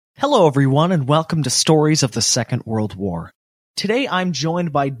Hello, everyone, and welcome to Stories of the Second World War. Today, I'm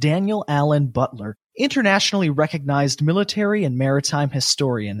joined by Daniel Allen Butler, internationally recognized military and maritime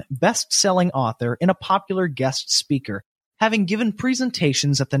historian, best-selling author, and a popular guest speaker, having given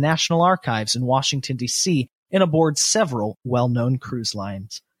presentations at the National Archives in Washington, D.C., and aboard several well-known cruise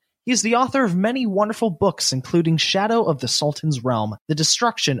lines. He is the author of many wonderful books, including Shadow of the Sultan's Realm, The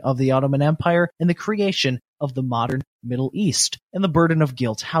Destruction of the Ottoman Empire, and the Creation of the Modern Middle East, and The Burden of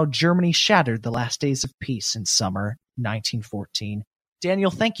Guilt, How Germany Shattered the Last Days of Peace in Summer 1914. Daniel,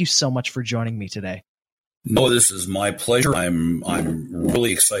 thank you so much for joining me today. No, this is my pleasure. I'm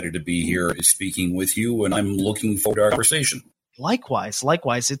really excited to be here speaking with you, and I'm looking forward to our conversation. Likewise.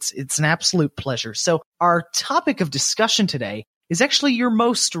 It's an absolute pleasure. So our topic of discussion today is actually your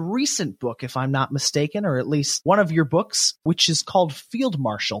most recent book, if I'm not mistaken, or at least one of your books, which is called Field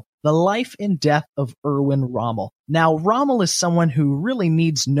Marshal, The Life and Death of Erwin Rommel. Now, Rommel is someone who really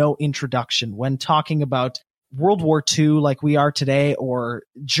needs no introduction when talking about World War II like we are today, or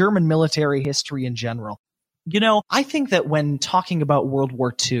German military history in general. You know, I think that when talking about World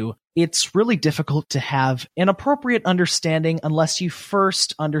War II, it's really difficult to have an appropriate understanding unless you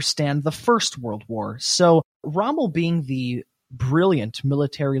first understand the First World War. So Rommel, being the brilliant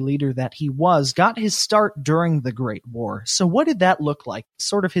military leader that he was, got his start during the Great War. So what did that look like?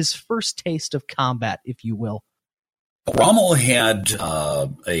 Sort of his first taste of combat, if you will. Rommel had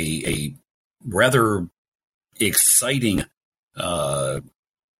a rather exciting,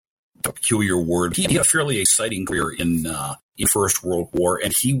 peculiar word. He had a fairly exciting career in First World War,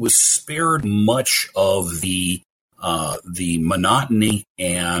 and he was spared much of the monotony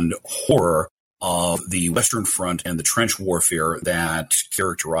and horror of the Western Front and the trench warfare that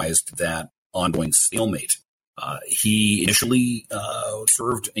characterized that ongoing stalemate. He initially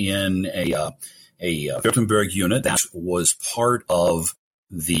served in a Württemberg unit that was part of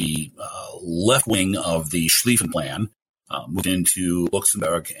the left wing of the Schlieffen Plan, moved into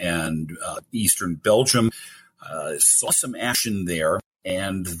Luxembourg and eastern Belgium, saw some action there,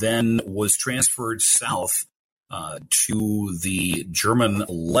 and then was transferred south to the German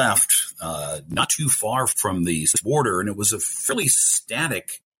left, not too far from the border, and it was a fairly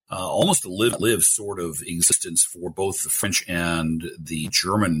static, almost a live sort of existence for both the French and the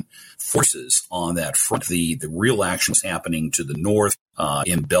German forces on that front. The real action was happening to the north,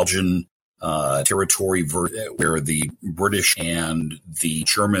 in Belgian territory, where the British and the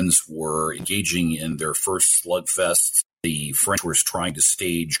Germans were engaging in their first slugfests. The French were trying to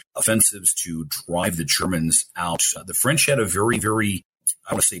stage offensives to drive the Germans out. The French had a very, very,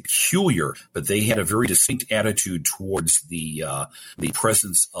 I want to say peculiar, but they had a very distinct attitude towards the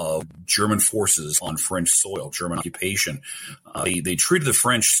presence of German forces on French soil, German occupation. They treated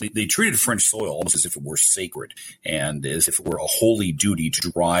French soil almost as if it were sacred and as if it were a holy duty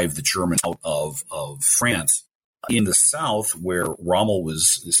to drive the Germans out of France. In the south, where Rommel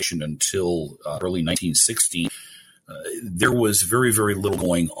was stationed until early 1916, there was very, very little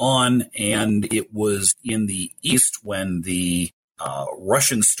going on, and it was in the east when the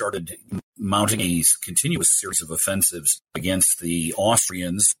Russians started mounting a continuous series of offensives against the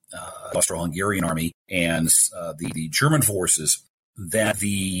Austrians, Austro-Hungarian army, and the German forces, that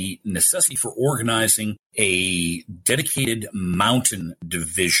the necessity for organizing a dedicated mountain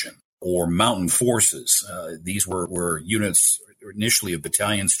division or mountain forces, these were units initially of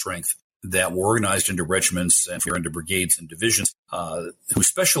battalion strength, that were organized into regiments and into brigades and divisions, who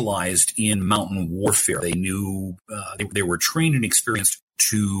specialized in mountain warfare. They knew, they were trained and experienced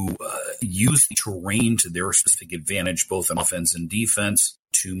to use the terrain to their specific advantage, both in offense and defense,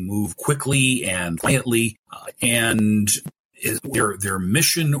 to move quickly and quietly. And their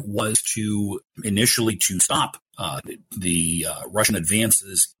mission was initially to stop the Russian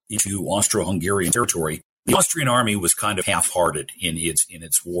advances into Austro-Hungarian territory. The Austrian army was kind of half-hearted in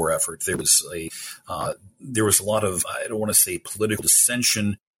its war effort. There was a lot of, I don't want to say political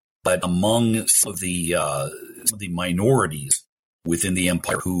dissension, but among some of the minorities within the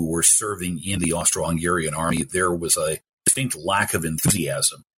empire who were serving in the Austro-Hungarian army, there was a distinct lack of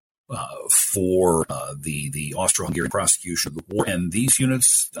enthusiasm for the Austro-Hungarian prosecution of the war, and these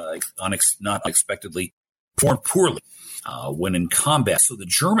units, not unexpectedly, performed poorly when in combat. So the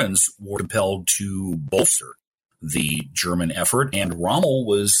Germans were compelled to bolster the German effort, and Rommel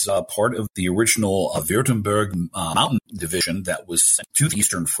was part of the original Württemberg mountain division that was sent to the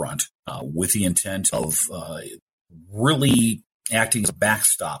Eastern Front with the intent of really acting as a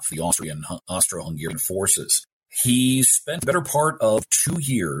backstop for the Austro-Hungarian forces. He spent the better part of 2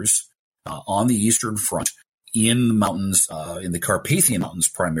 years on the Eastern Front in the mountains, in the Carpathian Mountains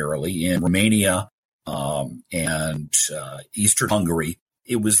primarily, in Romania and Eastern Hungary,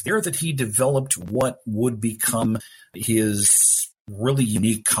 it was there that he developed what would become his really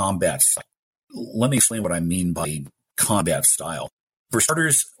unique combat style. Let me explain what I mean by combat style. For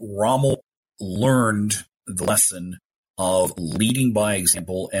starters, Rommel learned the lesson of leading by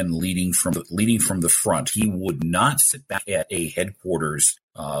example and leading from the front. He would not sit back at a headquarters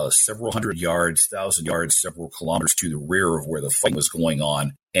several hundred yards, 1,000 yards, several kilometers to the rear of where the fight was going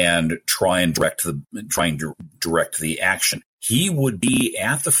on and try and direct the action. He would be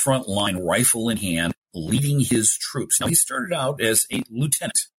at the front line, rifle in hand, leading his troops. Now, he started out as a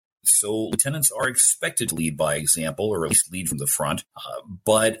lieutenant. So lieutenants are expected to lead by example, or at least lead from the front.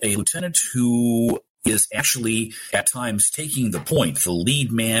 But a lieutenant who is actually at times taking the point, the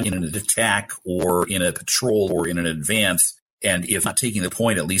lead man in an attack or in a patrol or in an advance, and if not taking the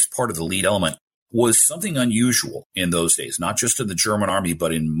point, at least part of the lead element, was something unusual in those days, not just in the German army,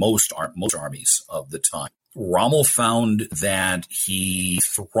 but in most armies of the time. Rommel found that he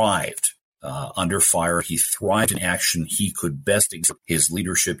thrived under fire. He thrived in action. He could best exert his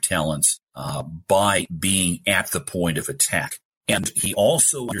leadership talents by being at the point of attack. And he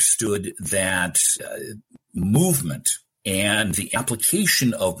also understood that movement and the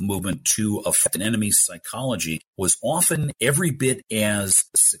application of movement to affect an enemy's psychology was often every bit as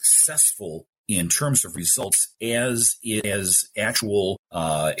successful in terms of results as actual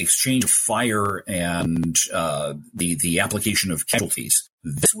exchange of fire and the application of casualties.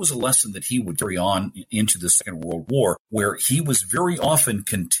 This was a lesson that he would carry on into the Second World War, where he was very often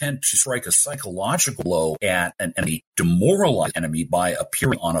content to strike a psychological blow at an enemy, demoralize enemy by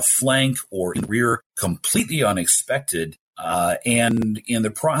appearing on a flank or in rear, completely unexpected, and in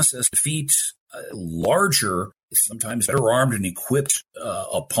the process defeat larger, sometimes better armed and equipped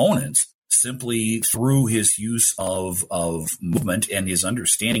opponents, simply through his use of movement and his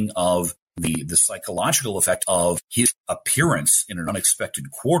understanding of the psychological effect of his appearance in an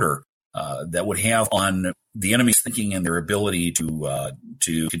unexpected quarter that would have on the enemy's thinking and their ability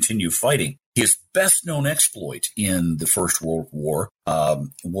to continue fighting. His best known exploit in the First World War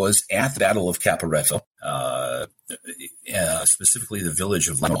was at the Battle of Caporetto, specifically the village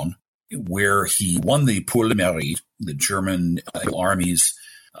of Lemon, where he won the Pour le Mérite, the German army's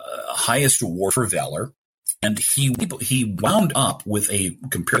highest award for valor, and he wound up with a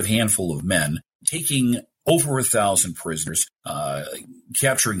comparative handful of men, taking over 1,000 prisoners,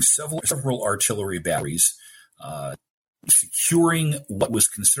 capturing several artillery batteries, securing what was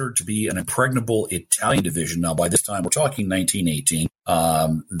considered to be an impregnable Italian division. Now, by this time, we're talking 1918.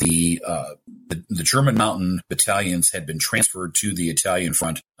 The German mountain battalions had been transferred to the Italian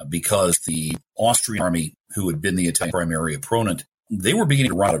front because the Austrian army, who had been the Italian primary opponent, they were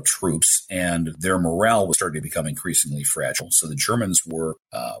beginning to run out of troops, and their morale was starting to become increasingly fragile. So the Germans were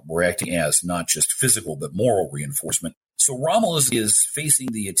acting as not just physical but moral reinforcement. So Rommel is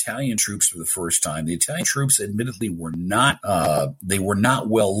facing the Italian troops for the first time. The Italian troops, admittedly, were not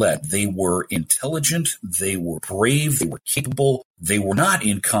well led. They were intelligent, they were brave, they were capable, they were not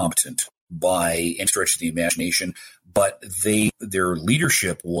incompetent by any stretch of the imagination, but their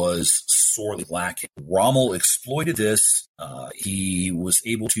leadership was sorely lacking. Rommel exploited this. He was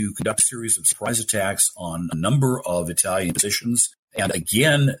able to conduct a series of surprise attacks on a number of Italian positions, and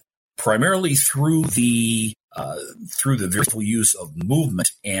again, primarily through the very use of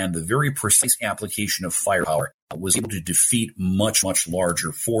movement and the very precise application of firepower, was able to defeat much, much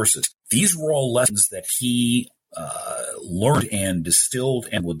larger forces. These were all lessons that he learned and distilled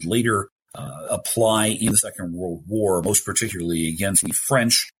and would later apply in the Second World War, most particularly against the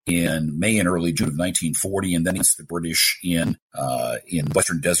French in May and early June of 1940, and then against the British in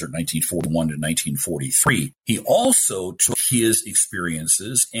Western Desert 1941 to 1943. He also took his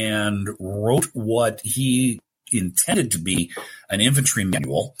experiences and wrote what he intended to be an infantry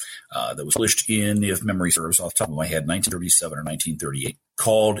manual that was published in, if memory serves off the top of my head, 1937 or 1938,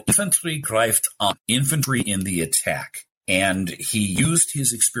 called Infanterie greift an, Infantry in the Attack. And he used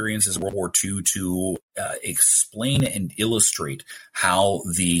his experiences in World War II to explain and illustrate how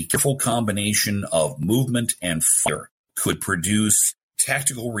the careful combination of movement and fire could produce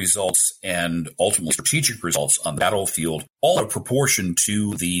tactical results and ultimately strategic results on the battlefield, all in proportion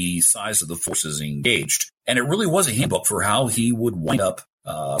to the size of the forces engaged. And it really was a handbook for how he would wind up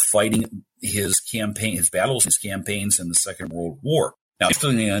fighting his battles, his campaigns in the Second World War. Now,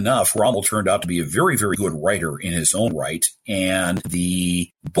 interestingly enough, Rommel turned out to be a very, very good writer in his own right, and the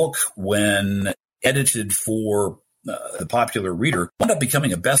book, when edited for the popular reader, wound up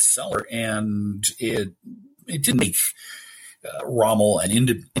becoming a bestseller, and it didn't make Rommel an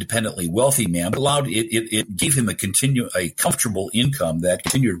independently wealthy man, but it gave him a comfortable income that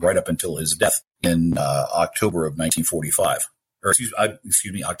continued right up until his death in October of 1945.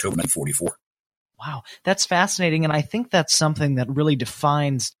 October 1944. Wow, that's fascinating. And I think that's something that really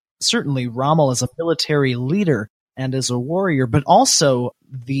defines certainly Rommel as a military leader and as a warrior, but also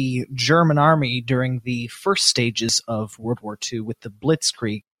the German army during the first stages of World War II with the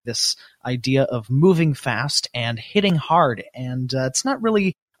Blitzkrieg, this idea of moving fast and hitting hard. And it's not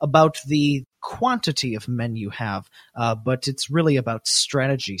really about the quantity of men you have, but it's really about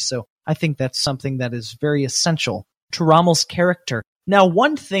strategy. So I think that's something that is very essential to Rommel's character. Now,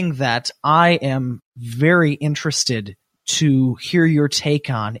 one thing that I am very interested to hear your take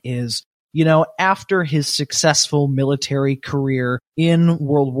on is, after his successful military career in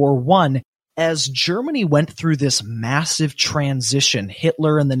World War I, as Germany went through this massive transition,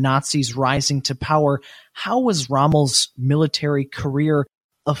 Hitler and the Nazis rising to power, how was Rommel's military career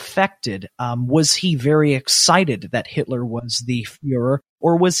affected? Was he very excited that Hitler was the Führer,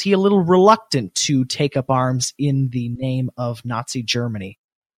 or was he a little reluctant to take up arms in the name of Nazi Germany?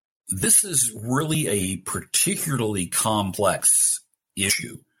 This is really a particularly complex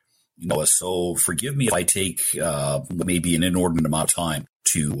issue. So forgive me if I take maybe an inordinate amount of time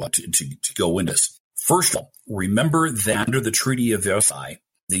to go into this. First of all, remember that under the Treaty of Versailles,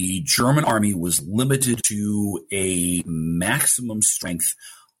 the German army was limited to a maximum strength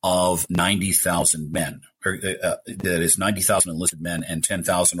of 90,000 men, that is 90,000 enlisted men and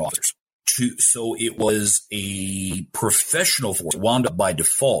 10,000 officers. So it was a professional force, wound up by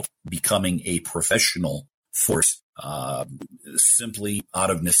default becoming a professional force, simply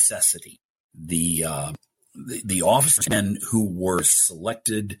out of necessity. The officers and men who were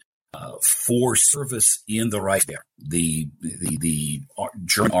selected for service in the Reichswehr, the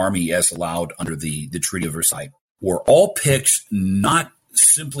German army as allowed under the Treaty of Versailles, were all picked not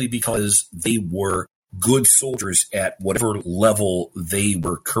simply because they were good soldiers at whatever level they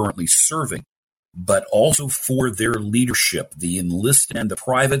were currently serving, but also for their leadership. The enlisted and the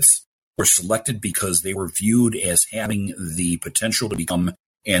privates were selected because they were viewed as having the potential to become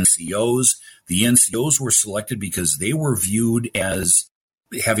NCOs. The NCOs were selected because they were viewed as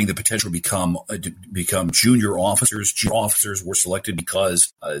having the potential to become junior officers. Junior officers were selected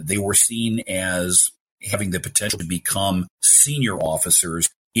because they were seen as having the potential to become senior officers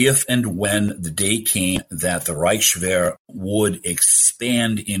if and when the day came that the Reichswehr would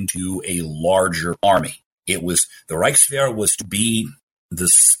expand into a larger army. The Reichswehr was to be the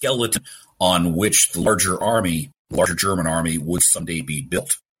skeleton on which the larger German army would someday be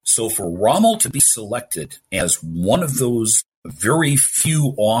built. So for Rommel to be selected as one of those very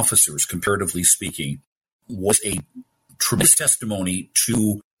few officers, comparatively speaking, was a tremendous testimony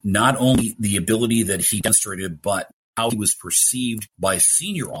to not only the ability that he demonstrated, but how he was perceived by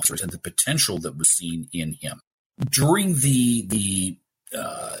senior officers and the potential that was seen in him. During the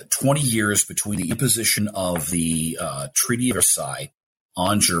 20 years between the imposition of the Treaty of Versailles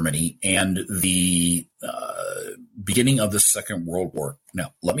on Germany and the beginning of the Second World War.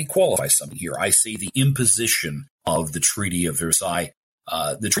 Now, let me qualify something here. I say the imposition of the Treaty of Versailles.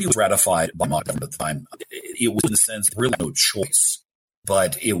 The treaty was ratified by my government at the time. It was, in a sense, really no choice.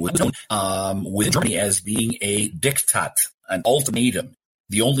 But it was known within Germany as being a diktat, an ultimatum.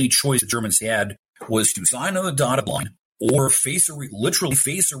 The only choice the Germans had was to sign on the dotted line or literally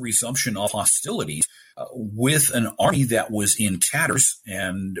face a resumption of hostilities with an army that was in tatters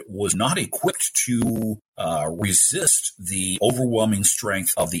and was not equipped to resist the overwhelming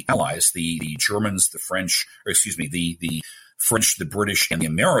strength of the Allies, the Germans, the French, the French, the British, and the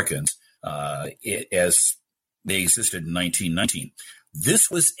Americans, as they existed in 1919.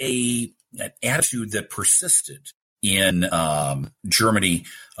 This was an attitude that persisted in Germany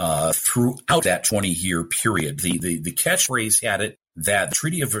throughout that 20-year period. The catchphrase had it that the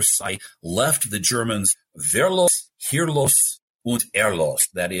Treaty of Versailles left the Germans wehrlos, heerlos, und ehrlos,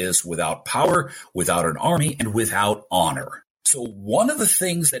 that is, without power, without an army, and without honor. So one of the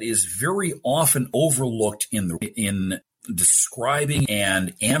things that is very often overlooked in describing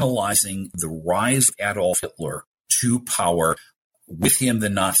and analyzing the rise of Adolf Hitler to power, with him the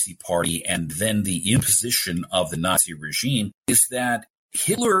Nazi Party, and then the imposition of the Nazi regime, is that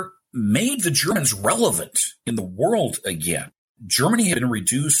Hitler made the Germans relevant in the world again. Germany had been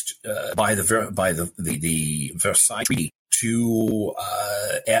reduced by the Versailles Treaty to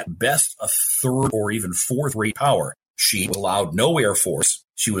at best a third or even fourth rate power. She was allowed no air force.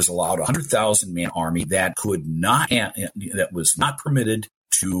 She was allowed a 100,000 man army that was not permitted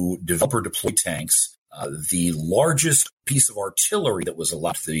to develop or deploy tanks. The largest piece of artillery that was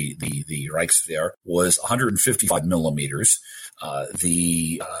allowed to the Reichswehr was 155 millimeters.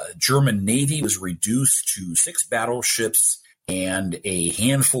 The German Navy was reduced to 6 battleships and a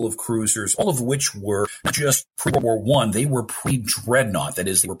handful of cruisers, all of which were not just pre-World War I, they were pre-Dreadnought. That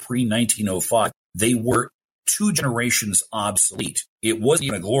is, they were pre-1905. They were 2 generations obsolete. It wasn't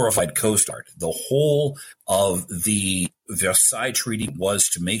even a glorified Coast Guard. The whole of the Versailles Treaty was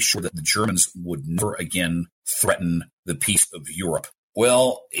to make sure that the Germans would never again threaten the peace of Europe.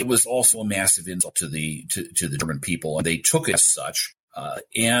 Well, it was also a massive insult to the German people, and they took it as such.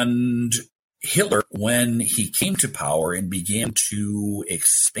 And Hitler, when he came to power and began to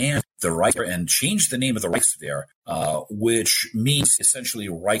expand the Reichswehr and change the name of the Reichswehr, which means essentially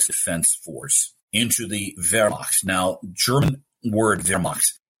Reichsdefense Force, into the Wehrmacht. Now, German word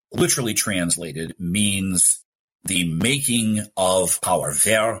Wehrmacht, literally translated, means the making of power.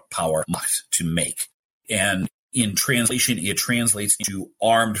 Wehr, power, Macht, to make. And in translation, it translates into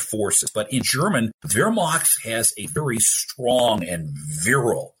armed forces. But in German, Wehrmacht has a very strong and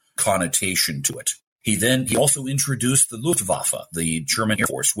virile connotation to it. He also introduced the Luftwaffe, the German Air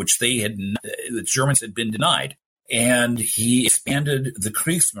Force, which the Germans had been denied. And he expanded the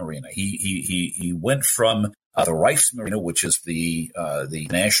Kriegsmarine. He went from the Reichsmarine, which is the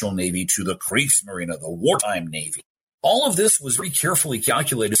national navy, to the Kriegsmarine, the wartime navy. All of this was very carefully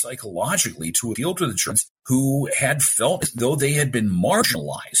calculated psychologically to appeal to the Germans, who had felt as though they had been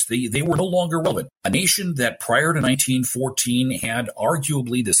marginalized. They were no longer relevant. A nation that prior to 1914 had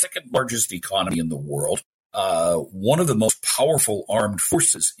arguably the second largest economy in the world, one of the most powerful armed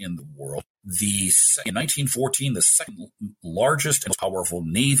forces in the world, in 1914, the second largest and most powerful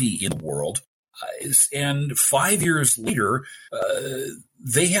navy in the world, and 5 years later,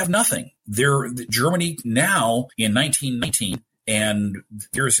 they have nothing. Germany now in 1919 and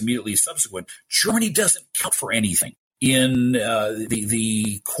years immediately subsequent, Germany doesn't count for anything in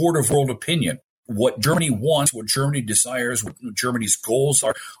the court of world opinion. What Germany wants, what Germany desires, what Germany's goals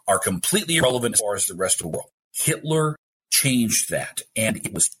are completely irrelevant as far as the rest of the world. Hitler changed that, and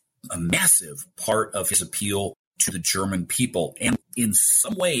it was a massive part of his appeal to the German people. And in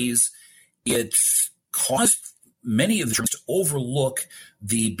some ways, it caused many of the Germans to overlook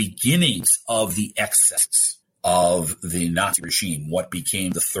the beginnings of the excesses of the Nazi regime, what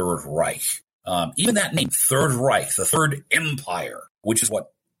became the Third Reich. Even that name, Third Reich, the Third Empire, which is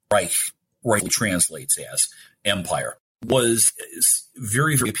what Reich rightly translates as empire, was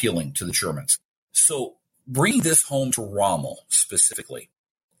very, very appealing to the Germans. So bringing this home to Rommel specifically,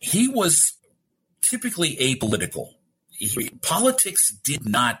 he was typically apolitical. Politics did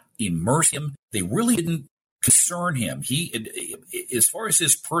not immerse him. They really didn't concern him. As far as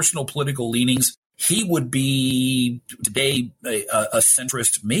his personal political leanings, he would be today a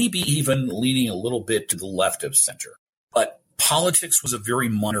centrist, maybe even leaning a little bit to the left of center. But politics was a very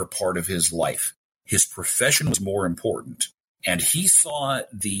minor part of his life. His profession was more important. And he saw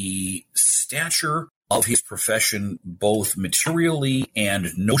the stature of his profession, both materially and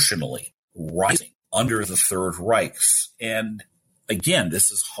notionally, rising under the Third Reich. And again,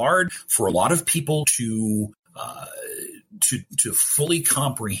 this is hard for a lot of people to fully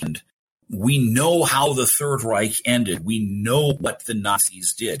comprehend. We know how the Third Reich ended. We know what the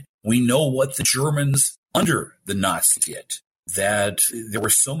Nazis did. We know what the Germans under the Nazis did. That there were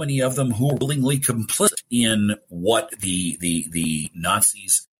so many of them who were willingly complicit in what the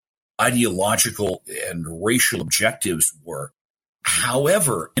Nazis' ideological and racial objectives were.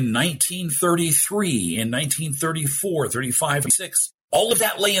 However, in 1933, in 1934, 35, 36, all of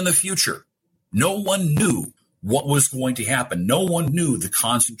that lay in the future. No one knew what was going to happen. No one knew the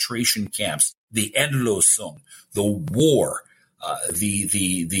concentration camps, the Endlösung, the war,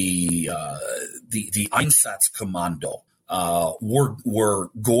 the Einsatzkommando were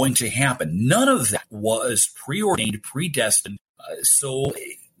going to happen. None of that was preordained, predestined. So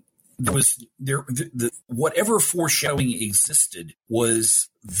whatever foreshadowing existed was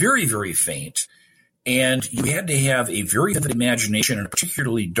very, very faint, and you had to have a very vivid imagination and a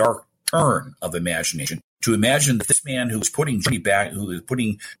particularly dark turn of imagination to imagine that this man who was putting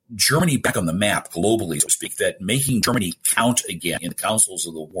Germany back on the map globally, so to speak, that making Germany count again in the councils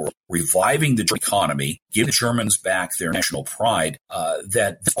of the world, reviving the German economy, give the Germans back their national pride,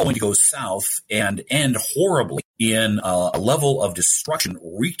 that it's going to go south and end horribly in a level of destruction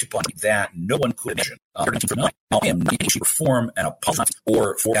wreaked upon that no one could imagine. I am not in shape or form and apologize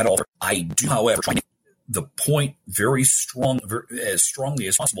or for that altar. I do, however, try to make the point very strong, as strongly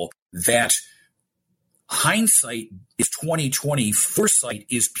as possible, that hindsight is 20/20, foresight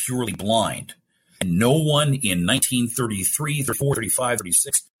is purely blind. And no one in 1933, 34, 35,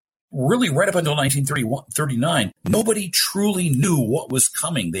 36, really right up until 1939, nobody truly knew what was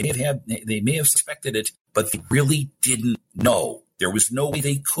coming. They may have suspected it, but they really didn't know. There was no way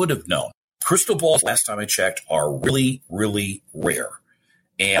they could have known. Crystal balls, last time I checked, are really, really rare.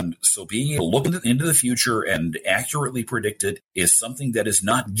 And so being able to look into the future and accurately predict it is something that is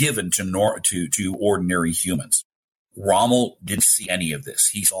not given to ordinary humans. Rommel didn't see any of this.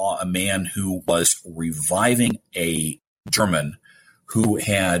 He saw a man who was reviving a German who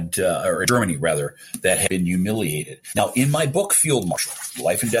had, or Germany rather, that had been humiliated. Now, in my book, Field Marshal,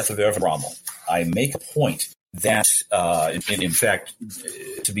 Life and Death of Erwin Rommel, I make a point that, in fact,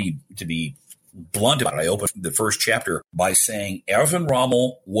 to be blunt about it, I open the first chapter by saying Erwin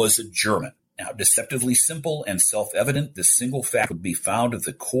Rommel was a German. Now, deceptively simple and self-evident, this single fact would be found at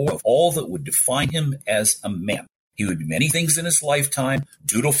the core of all that would define him as a man. He would be many things in his lifetime: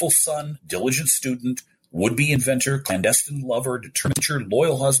 dutiful son, diligent student, would-be inventor, clandestine lover, determined teacher,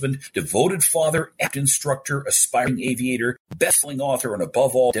 loyal husband, devoted father, apt instructor, aspiring aviator, best-selling author, and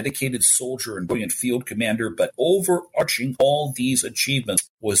above all, dedicated soldier and brilliant field commander. But overarching all these achievements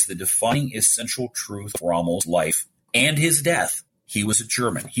was the defining essential truth of Rommel's life and his death. He was a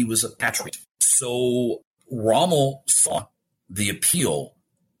German. He was a patriot. So Rommel saw the appeal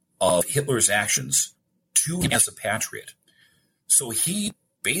of Hitler's actions to him as a patriot. So he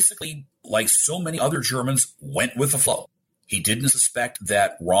basically, like so many other Germans, went with the flow. He didn't suspect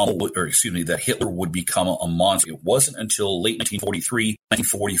that that Hitler would become a monster. It wasn't until late 1943,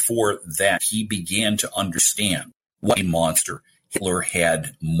 1944 that he began to understand what a monster Hitler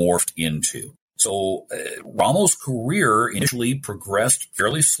had morphed into. So Rommel's career initially progressed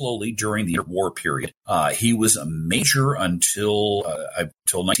fairly slowly during the war period. He was a major until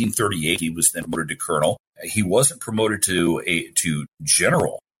 1938. He was then promoted to colonel. He wasn't promoted to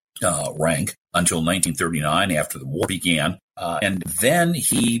general rank until 1939, after the war began. And then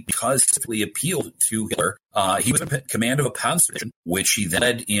because he appealed to Hitler, he was in command of a Panzer division, which he then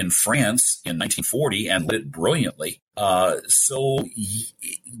led in France in 1940 and led it brilliantly. So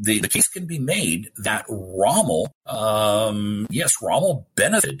the case can be made that Rommel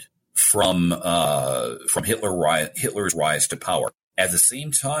benefited from Hitler's rise to power. At the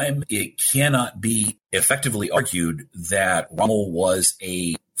same time, it cannot be effectively argued that Rommel was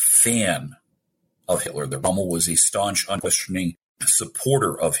a fan of Hitler, that Rommel was a staunch, unquestioning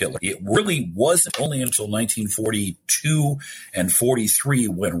supporter of Hitler. It really wasn't only until 1942 and 43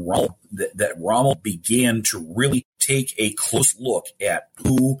 when Rommel began to really take a close look at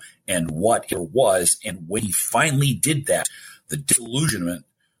who and what Hitler was. And when he finally did that, the disillusionment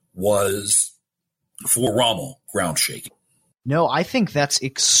was, for Rommel, ground shaking. No, I think that's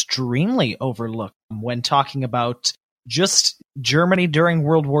extremely overlooked when talking about just Germany during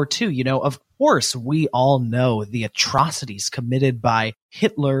World War II. You know, of course, we all know the atrocities committed by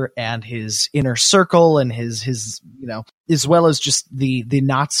Hitler and his inner circle and his as well as just the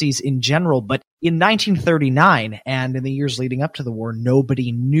Nazis in general. But in 1939 and in the years leading up to the war,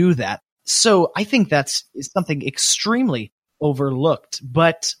 nobody knew that. So I think that's something extremely overlooked.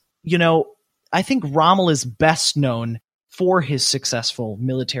 But, you know, I think Rommel is best known for his successful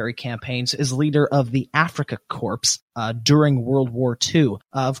military campaigns as leader of the Afrika Korps during World War II.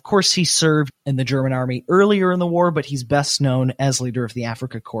 Of course, he served in the German army earlier in the war, but he's best known as leader of the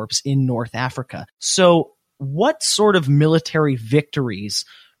Afrika Korps in North Africa. So what sort of military victories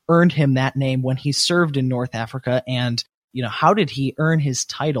earned him that name when he served in North Africa? And, you know, how did he earn his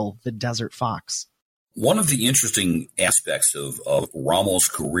title, the Desert Fox? One of the interesting aspects of Rommel's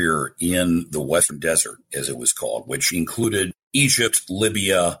career in the Western Desert, as it was called, which included Egypt,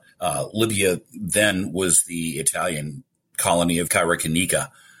 Libya. Libya then was the Italian colony of Kyrenaica,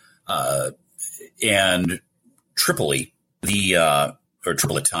 and Tripoli, or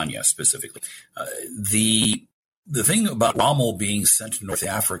Tripolitania specifically. The thing about Rommel being sent to North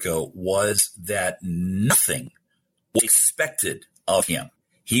Africa was that nothing was expected of him.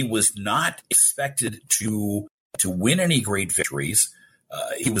 He was not expected to win any great victories.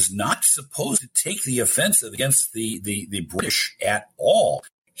 He was not supposed to take the offensive against the British at all.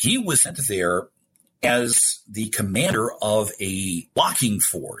 He was sent there as the commander of a blocking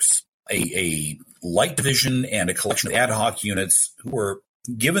force, a light division and a collection of ad hoc units who were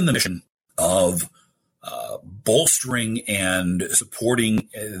given the mission of bolstering and supporting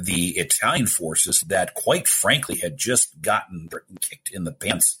the Italian forces that, quite frankly, had just gotten Britain kicked in the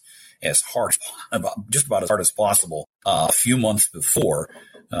pants just about as hard as possible a few months before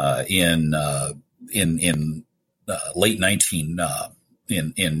in late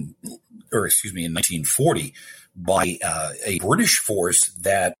 1940 by a British force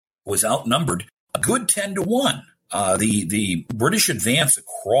that was outnumbered a good 10-1. The British advance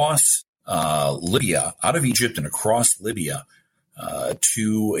across Libya, out of Egypt and across Libya,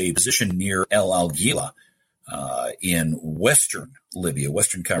 to a position near El Al-Ghila in western Libya,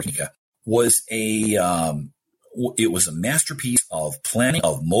 western Kyrenaica. was it was a masterpiece of planning,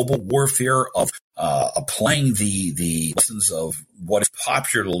 of mobile warfare, of applying the lessons of what has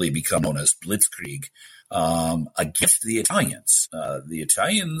popularly become known as Blitzkrieg against the Italians. The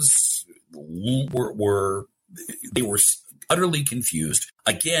Italians were utterly confused,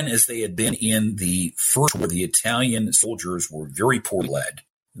 again, as they had been in the first, where the Italian soldiers were very poorly led.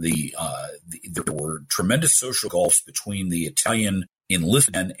 There were tremendous social gulfs between the Italian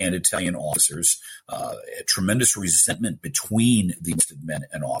enlisted men and Italian officers, tremendous resentment between the enlisted men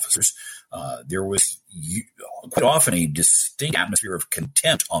and officers. There was quite often a distinct atmosphere of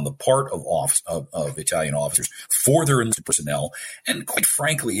contempt on the part of Italian officers for their enlisted personnel. And quite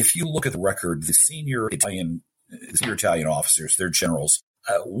frankly, if you look at the record, the senior Italian officers, their generals,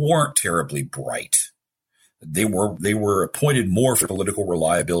 weren't terribly bright. They were appointed more for political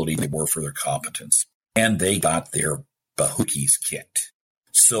reliability than they were for their competence, and they got their bahookies kicked.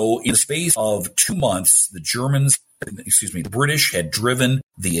 So in the space of 2 months, the British had driven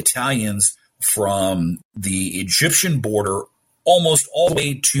the Italians from the Egyptian border almost all the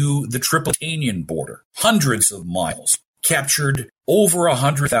way to the Tripolitanian border, hundreds of miles, captured over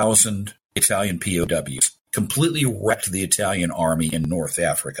 100,000 Italian POWs, completely wrecked the Italian army in North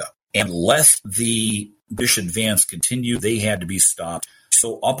Africa. And lest the British advance continued, they had to be stopped.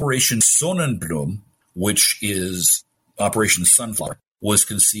 So Operation Sonnenblume, which is Operation Sunflower, was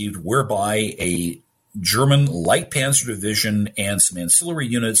conceived, whereby a German light panzer division and some ancillary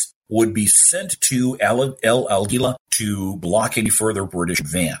units would be sent to El Agheila to block any further British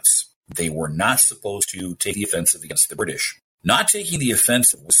advance. They were not supposed to take the offensive against the British. Not taking the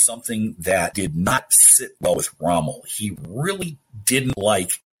offensive was something that did not sit well with Rommel. He really didn't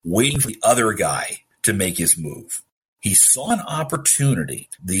like waiting for the other guy to make his move. He saw an opportunity.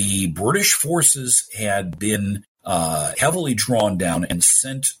 The British forces had been heavily drawn down and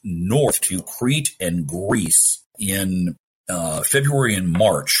sent north to Crete and Greece in February and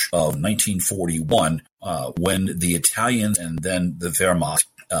March of 1941, when the Italians and then the Wehrmacht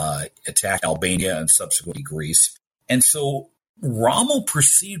attacked Albania and subsequently Greece. And so Rommel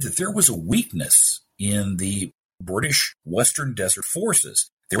perceived that there was a weakness in the British Western Desert forces.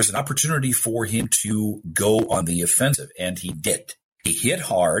 There was an opportunity for him to go on the offensive, and he did. He hit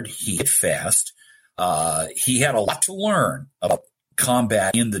hard. He hit fast. He had a lot to learn about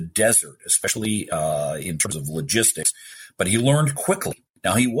combat in the desert, especially in terms of logistics, but he learned quickly.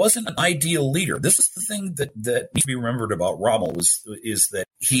 Now, he wasn't an ideal leader. This is the thing that needs to be remembered about Rommel is that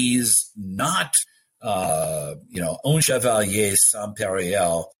he's not, un chevalier sans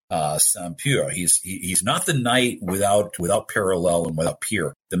parallèle, sans peer. He's not the knight without parallel and without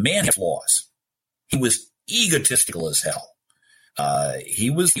peer. The man had flaws. He was egotistical as hell. He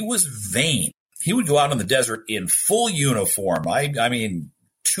was vain. He would go out in the desert in full uniform. I mean,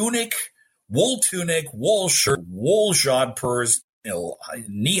 wool shirt, wool jodhpurs,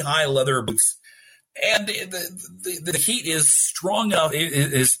 knee-high leather boots, and the heat is strong enough,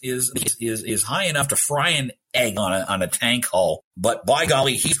 is high enough to fry an egg on a tank hull. But by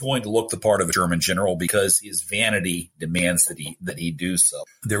golly, he's going to look the part of a German general because his vanity demands that he do so.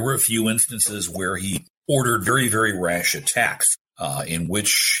 There were a few instances where he ordered very, very rash attacks, in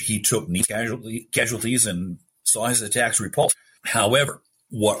which he took knee casualties and saw his attacks repulsed. However,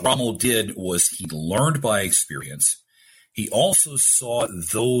 what Rommel did was he learned by experience. He also saw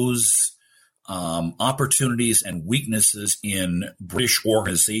those opportunities and weaknesses in British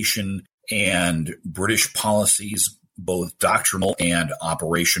organization and British policies, both doctrinal and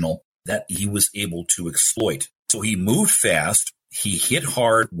operational, that he was able to exploit. So he moved fast. He hit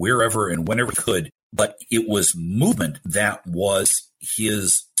hard wherever and whenever he could, but it was movement that was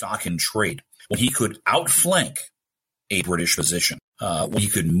his stock in trade. When he could outflank a British position, when he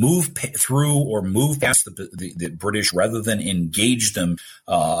could move through or move past the British rather than engage them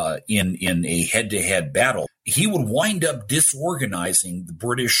in a head-to-head battle, he would wind up disorganizing the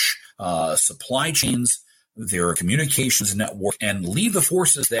British supply chains, their communications network, and leave the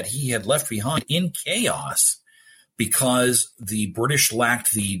forces that he had left behind in chaos because the British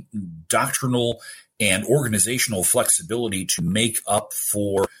lacked the doctrinal and organizational flexibility to make up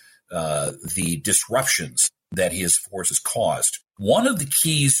for the disruptions that his forces caused. One of the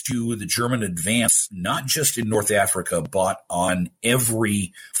keys to the German advance, not just in North Africa, but on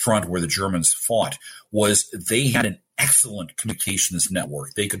every front where the Germans fought, was they had an excellent communications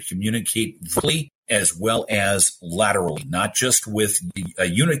network. They could communicate verbally as well as laterally, not just with a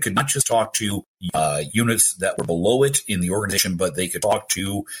unit could not just talk to units that were below it in the organization, but they could talk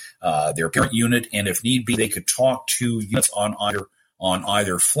to their parent unit, and if need be, they could talk to units on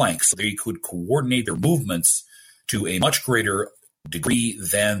either flank. So they could coordinate their movements to a much greater degree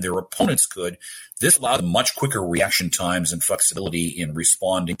than their opponents could. This allowed them much quicker reaction times and flexibility in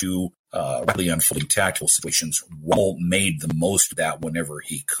responding to rapidly unfolding tactical situations. Rommel made the most of that whenever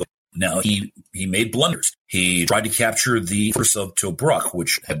he could. Now, he made blunders. He tried to capture the fortress of Tobruk,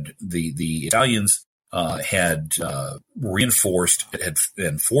 which had the Italians had reinforced,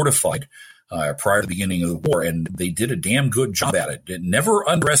 and fortified prior to the beginning of the war, and they did a damn good job at it. Never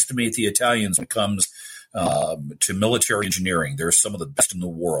underestimate the Italians when it comes to military engineering. They're some of the best in the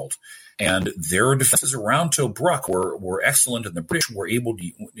world. And their defenses around Tobruk were excellent, and the British were able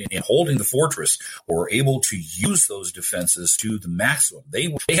to, in holding the fortress, were able to use those defenses to the maximum.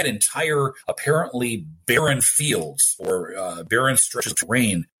 They had entire, apparently barren fields or barren stretches of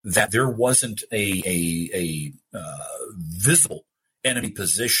terrain that there wasn't a visible enemy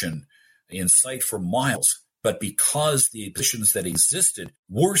position in sight for miles. But because the positions that existed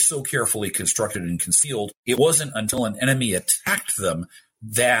were so carefully constructed and concealed, it wasn't until an enemy attacked them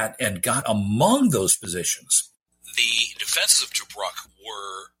and got among those positions. The defenses of Tobruk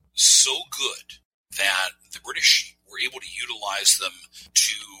were so good that the British were able to utilize them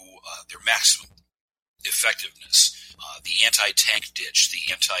to their maximum effectiveness. The anti-tank ditch,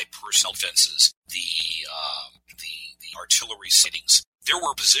 the anti-personnel defenses, the artillery sightings. There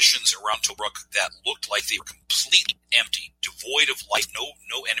were positions around Tobruk that looked like they were completely empty, devoid of life,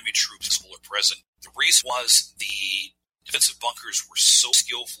 no enemy troops visible or present. The reason was the defensive bunkers were so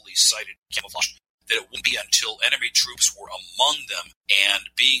skillfully sighted and camouflaged that it wouldn't be until enemy troops were among them and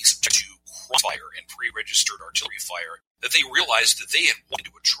being subject to crossfire and pre-registered artillery fire that they realized that they had walked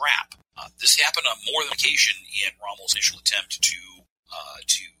into a trap. This happened on more than occasion in Rommel's initial attempt to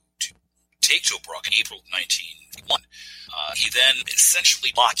take Tobruk in April 1951. He then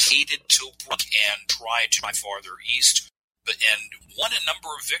essentially blockaded Tobruk and tried to drive farther east, and won a number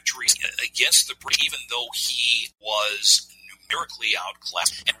of victories against the British, even though he was numerically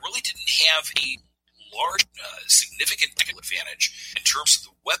outclassed and really didn't have a large, significant technical advantage in terms of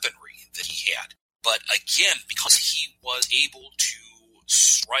the weaponry that he had. But again, because he was able to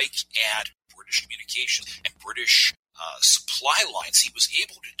strike at British communications and British supply lines, he was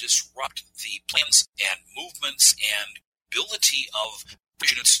able to disrupt the plans and movements and ability of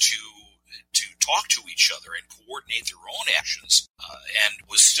units to talk to each other and coordinate their own actions, and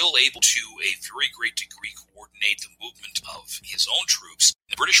was still able to a very great degree coordinate the movement of his own troops.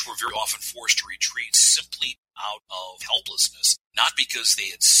 The British were very often forced to retreat simply out of helplessness, not because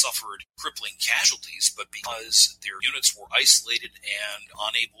they had suffered crippling casualties, but because their units were isolated and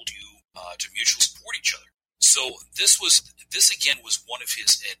unable to mutually support each other. So this again was one of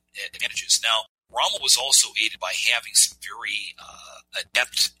his advantages. Now, Rommel was also aided by having some very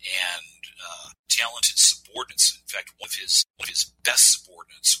adept and talented subordinates. In fact, one of his best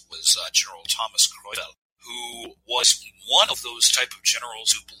subordinates was General Thomas Creuvel, who was one of those type of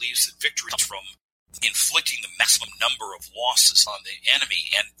generals who believes that victory comes from inflicting the maximum number of losses on the enemy.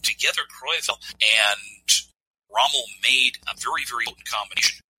 And together, Creuvel and Rommel made a very, very potent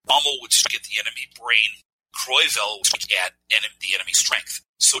combination. Rommel would strike at the enemy brain. Creuvel would strike at the enemy's strength.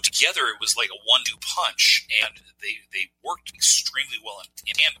 So together, it was like a 1-2 punch, and they worked extremely well in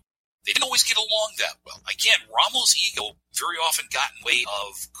tandem. They didn't always get along that well. Again, Rommel's ego very often got in the way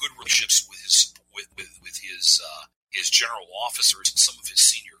of good relationships with his general officers and some of his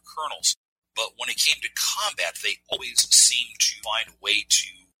senior colonels. But when it came to combat, they always seemed to find a way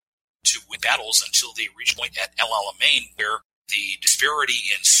to win battles until they reached a point at El Alamein where the disparity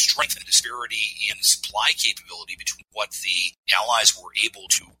in strength and disparity in supply capability between what the Allies were able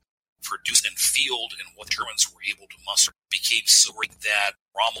to produce and field and what the Germans were able to muster became so great that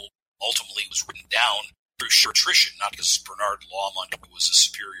Rommel ultimately was written down through sheer attrition, not because Bernard Law Montgomery was a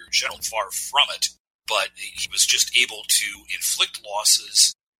superior general, far from it, but he was just able to inflict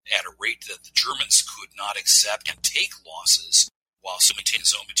losses at a rate that the Germans could not accept and take losses while still maintaining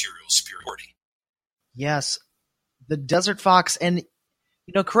his own material superiority. Yes, the Desert Fox, and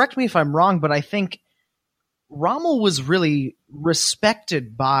correct me if I'm wrong, but I think Rommel was really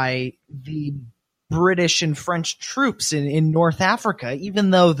respected by the British and French troops in North Africa, even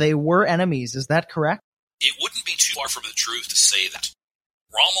though they were enemies. Is that correct? It wouldn't be too far from the truth to say that.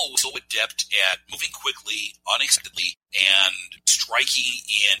 Rommel was so adept at moving quickly, unexpectedly, and striking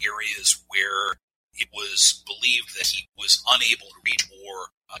in areas where it was believed that he was unable to reach,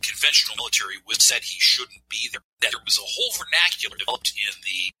 or conventional military said he shouldn't be there. That there was a whole vernacular developed in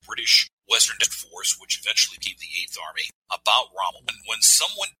the British Western Desert Force, which eventually became the 8th Army, about Rommel. When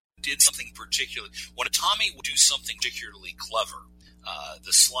someone did something particularly, when a Tommy would do something particularly clever,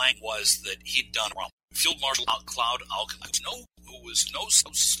 the slang was that he'd done Rommel. Field Marshal Claude Alcon, who was no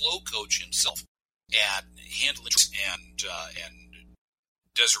slow coach himself at handling and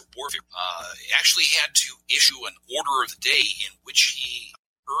Desert Warfare, actually had to issue an order of the day in which he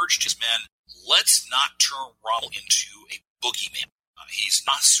urged his men, let's not turn Rommel into a boogeyman. He's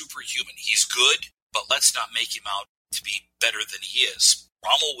not superhuman. He's good, but let's not make him out to be better than he is.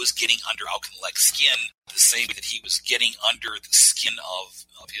 Rommel was getting under Auchinleck's skin the same way that he was getting under the skin of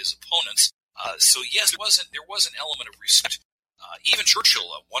his opponents. So yes, there was an element of respect. Even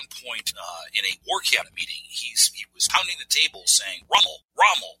Churchill, at one point in a war cabinet meeting, he was pounding the table saying, Rommel,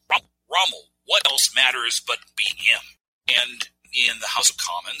 what else matters but being him? And in the House of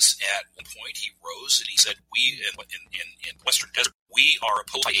Commons, at one point, he rose and he said, we, in Western Desert, we are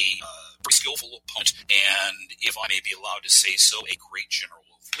opposed by a very skillful opponent, and if I may be allowed to say so, a great general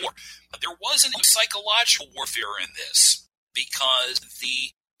of war. But there was an psychological warfare in this, because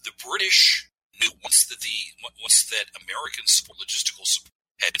the British knew once that American logistical support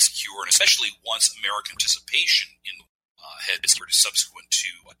had been secured, and especially once American participation in had been secured subsequent to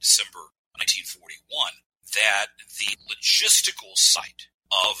December 1941, that the logistical side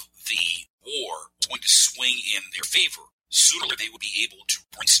of the war was going to swing in their favor. Sooner they would be able to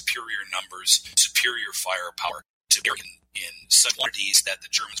bring superior numbers, superior firepower to bear in such quantities that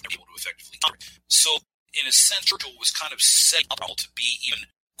the Germans would be able to effectively counter. So, in a sense, Churchill was kind of setting up Rommel to be even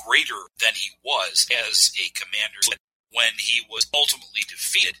greater than he was as a commander. So when he was ultimately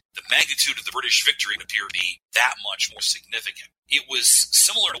defeated, the magnitude of the British victory would appear to be that much more significant. It was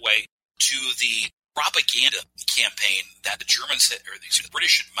similar in a way to the propaganda campaign that the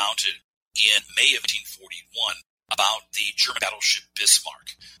British had mounted in May of 1941 about the German battleship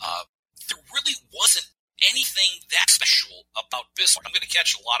Bismarck. There really wasn't anything that special about Bismarck. I'm going to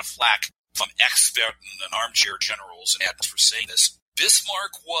catch a lot of flack from expert and armchair generals and admirals for saying this.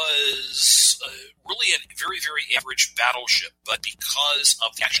 Bismarck was really a very, very average battleship, but because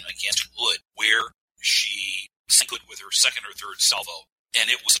of the action against Hood, where she sank Hood with her second or third salvo, and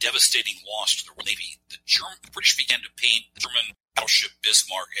it was a devastating loss to the Royal Navy, the British began to paint the German battleship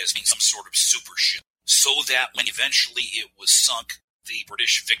Bismarck as being some sort of super ship, so that when eventually it was sunk, the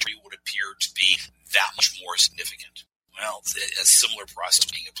British victory would appear to be that much more significant. Well, a similar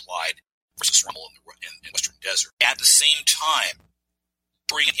process being applied versus Rommel in Western Desert. At the same time,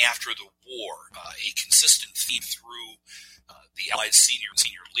 during and after the war, a consistent theme through the Allied senior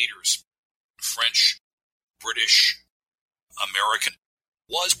leaders, French, British, American,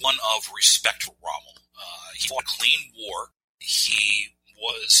 was one of respect for Rommel. He fought a clean war. He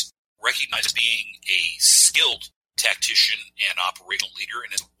was recognized as being a skilled tactician and operational leader,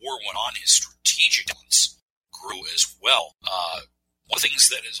 and as the war went on, his strategic talents grew as well. One of the things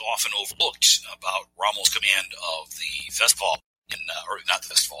that is often overlooked about Rommel's command of the Westphal, or not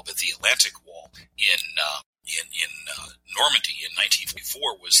the Westphal, but the Atlantic Wall in Normandy in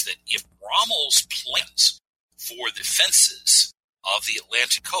 1944, was that if Rommel's plans for the defenses of the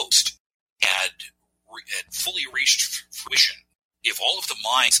Atlantic coast had fully reached fruition, if all of the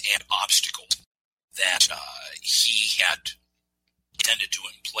mines and obstacles that he had intended to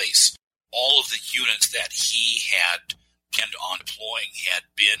in place, all of the units that he had planned on deploying had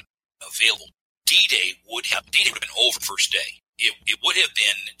been available, D-Day would have been over the first day. It would have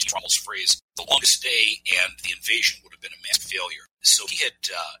been, to Rommel's phrase, the longest day, and the invasion would have been a massive failure. So he had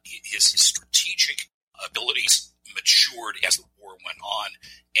his strategic abilities matured as the war went on,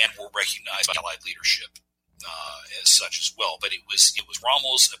 and were recognized by Allied leadership as such as well. But it was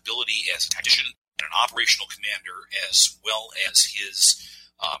Rommel's ability as a tactician and an operational commander, as well as his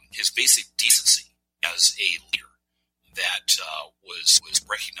basic decency as a leader, that was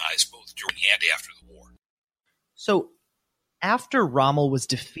recognized both during and after the war. So, after Rommel was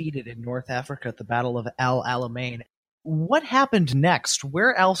defeated in North Africa at the Battle of El Alamein, what happened next?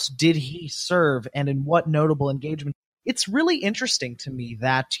 Where else did he serve, and in what notable engagement? It's really interesting to me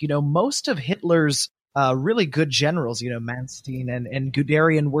that, most of Hitler's really good generals, Manstein and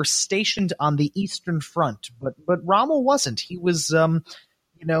Guderian, were stationed on the Eastern Front, but Rommel wasn't. He was,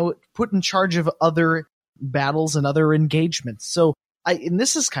 put in charge of other battles and other engagements. So, and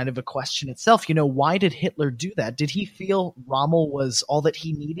this is kind of a question itself, why did Hitler do that? Did he feel Rommel was all that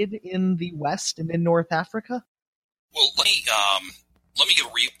he needed in the West and in North Africa? Well, let me give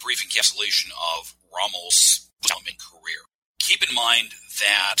a brief encapsulation of Rommel's development career. Keep in mind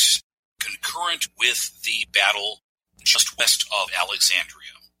that concurrent with the battle just west of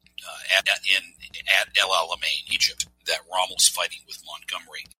Alexandria, at El Alamein, Egypt, that Rommel was fighting with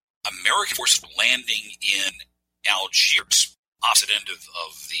Montgomery, American forces were landing in Algiers, opposite end of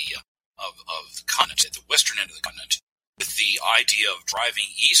the continent, at the western end of the continent, with the idea of driving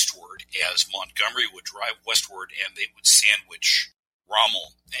eastward as Montgomery would drive westward, and they would sandwich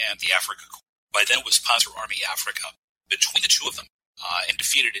Rommel and the Africa Corps. By then it was Panzer Army Africa. Between the two of them, and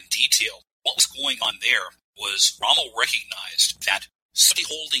defeated in detail. What was going on there was Rommel recognized that simply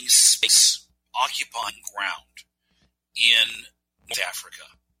holding space, occupying ground in North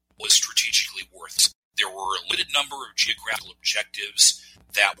Africa was strategically worthless. There were a limited number of geographical objectives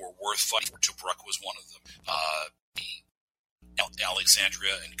that were worth fighting for. Tobruk was one of them.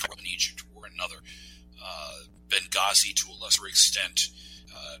 Alexandria and Cairo in Egypt were another. Benghazi, to a lesser extent,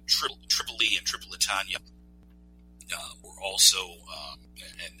 Tripoli and Tripolitania were also,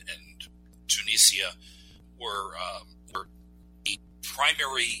 and Tunisia were the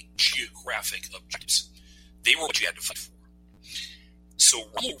primary geographic objectives. They were what you had to fight for. So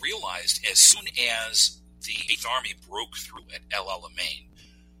Rommel realized as soon as the Eighth Army broke through at El Alamein,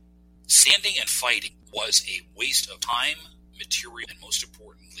 standing and fighting was a waste of time, material, and most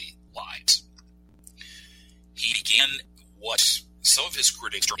importantly, lives. He began what some of his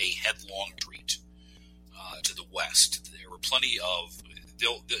critics termed a headlong retreat to the west. There were plenty of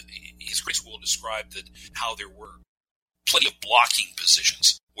his critics will describe that how there were plenty of blocking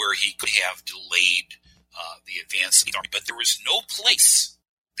positions where he could have delayed the advance of the army, but there was no place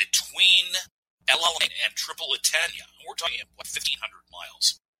between El Alamein and Tripolitania. We're talking about 1,500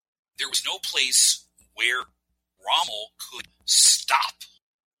 miles. There was no place where Rommel could stop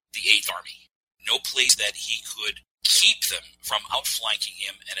the Eighth Army. No place that he could keep them from outflanking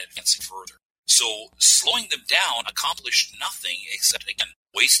him and advancing further. So slowing them down accomplished nothing except, again,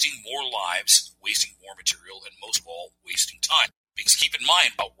 wasting more lives, wasting more material, and most of all, wasting time. Because keep in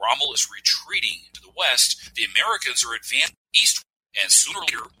mind, while Rommel is retreating to the west, the Americans are advancing eastward. And sooner or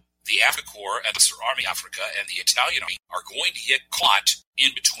later, the Afrika Korps and the Army Africa and the Italian Army are going to get caught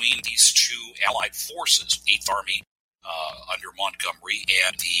in between these two Allied forces, 8th Army under Montgomery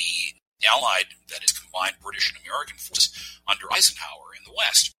and the Allied, that is combined British and American forces under Eisenhower in the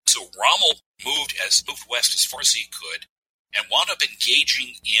west. So Rommel moved west as far as he could and wound up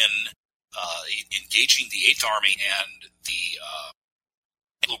engaging the 8th Army and the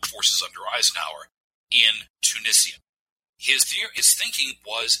local forces under Eisenhower in Tunisia. His thinking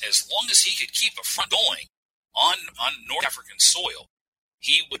was as long as he could keep a front going on North African soil,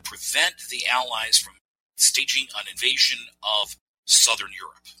 he would prevent the Allies from staging an invasion of southern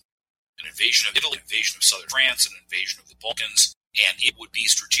Europe, an invasion of Italy, an invasion of southern France, an invasion of the Balkans, and it would be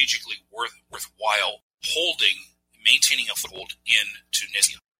strategically worthwhile maintaining a foothold in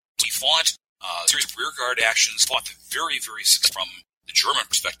Tunisia. He fought a series of rearguard actions, fought the very, very from the German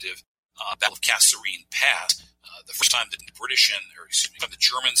perspective, Battle of Kasserine Pass, the first time that the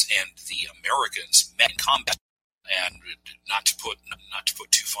Germans and the Americans met in combat, and not to put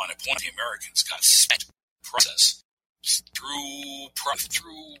too fine a point, the Americans got spent in the process through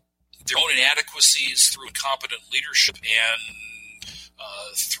their own inadequacies, through incompetent leadership, and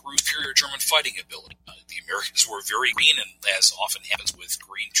through superior German fighting ability. The Americans were very green, and as often happens with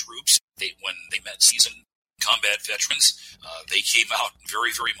green troops, when they met seasoned combat veterans, they came out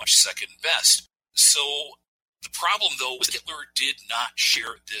very, very much second best. So the problem, though, was Hitler did not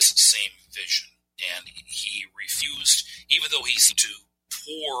share this same vision, and he refused, even though he seemed to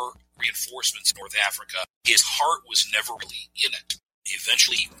pour reinforcements in North Africa, his heart was never really in it.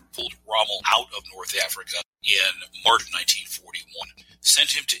 Eventually, he pulled Rommel out of North Africa in March of 1941,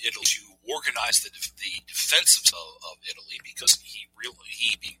 sent him to Italy to organize the defense of Italy, because he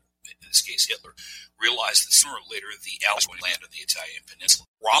being, in this case Hitler, realized that sooner or later the Allies would land on the Italian peninsula.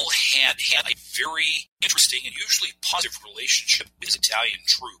 Rommel had a very interesting and usually positive relationship with his Italian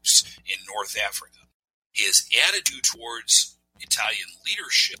troops in North Africa. His attitude towards Italian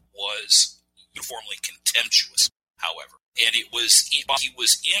leadership was uniformly contemptuous, however. And he was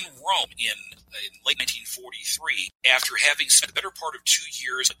in Rome in late 1943 after having spent the better part of 2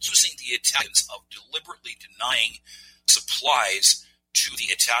 years accusing the Italians of deliberately denying supplies to the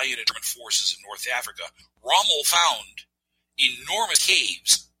Italian and German forces in North Africa. Rommel found enormous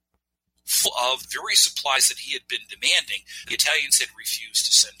caves full of very supplies that he had been demanding the Italians had refused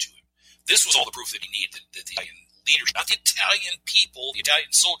to send to him. This was all the proof that he needed that the Italian leadership, not the Italian people, the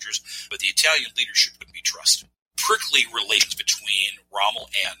Italian soldiers, but the Italian leadership couldn't be trusted. Prickly relations between Rommel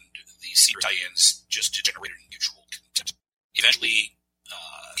and the senior Italians just degenerated in mutual contempt. Eventually,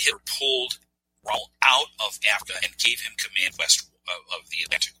 Hitler pulled Rommel out of Africa and gave him command west of the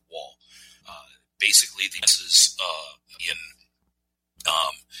Atlantic Wall. Basically, the defenses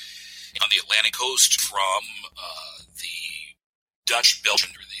on the Atlantic coast from the Dutch-Belgian,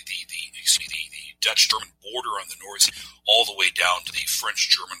 or the Dutch-German border on the north, all the way down to the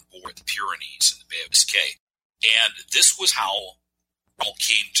French-German border at the Pyrenees and the Bay of Biscay. And this was how Rommel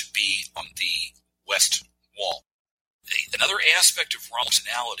came to be on the West Wall. Another aspect of Rommel's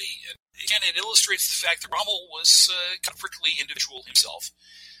personality, and again, it illustrates the fact that Rommel was kind of a prickly individual himself,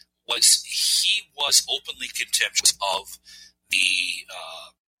 was he was openly contemptuous of the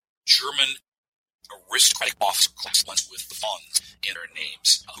German aristocratic officer class, ones with the funds in their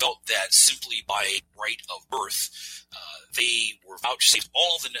names, felt that simply by right of birth, they were vouchsafed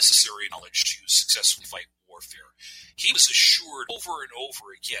all the necessary knowledge to successfully fight warfare. He was assured over and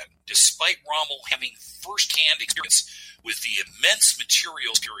over again, despite Rommel having first-hand experience with the immense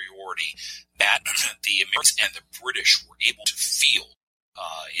material superiority that the Americans and the British were able to field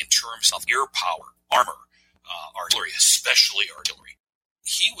in terms of air power, armor, artillery, especially artillery.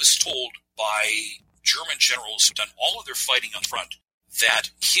 He was told by German generals who'd done all of their fighting on the front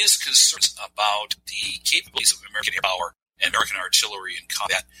that his concerns about the capabilities of American air power and American artillery in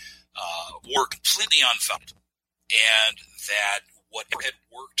combat were completely unfounded, and that whatever had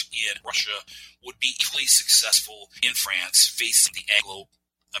worked in Russia would be equally successful in France, facing the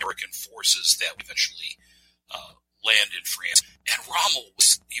Anglo-American forces that would eventually land in France. And Rommel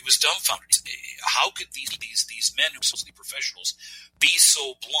was dumbfounded. How could these men who were supposedly professionals be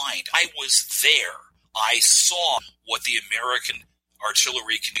so blind? I was there. I saw what the American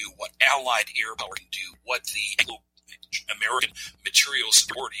artillery can do, what Allied air power can do, what the Anglo-American material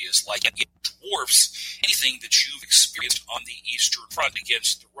superiority is like, and it dwarfs anything that you've experienced on the Eastern Front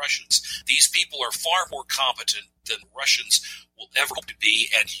against the Russians. These people are far more competent than the Russians will ever hope to be,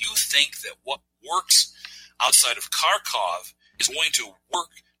 and you think that what works outside of Kharkov is going to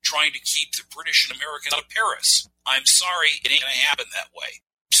work trying to keep the British and Americans out of Paris. I'm sorry, it ain't going to happen that way.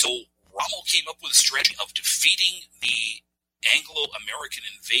 So Rommel came up with a strategy of defeating the Anglo-American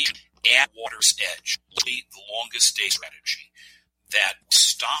invasion at water's edge, literally the longest day strategy. That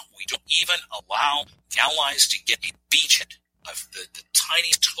we don't even allow the Allies to get a beachhead of the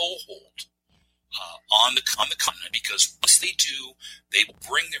tiniest toehold on the continent, because once they do, they will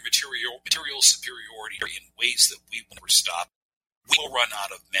bring their material superiority in ways that we will never stop. We will run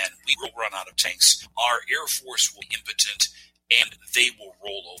out of men. We will run out of tanks. Our Air Force will be impotent, and they will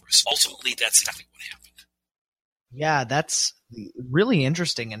roll over us. Ultimately, that's exactly what happened. Yeah, that's really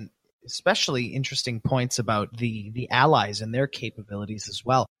interesting, and especially interesting points about the Allies and their capabilities as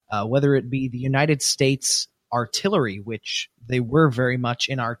well. Whether it be the United States artillery, which they were very much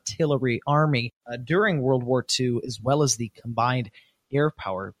an artillery army during World War II, as well as the combined air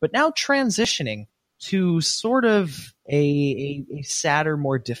power. But now transitioning to sort of a sadder,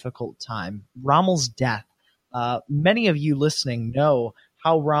 more difficult time, Rommel's death. Many of you listening know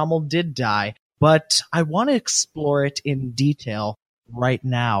how Rommel did die, but I want to explore it in detail right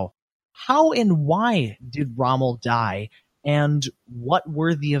now. How and why did Rommel die, and what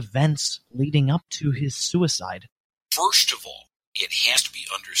were the events leading up to his suicide? First of all, it has to be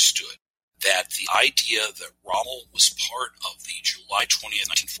understood that the idea that Rommel was part of the July 20th,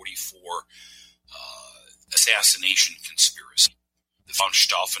 1944 assassination conspiracy, the von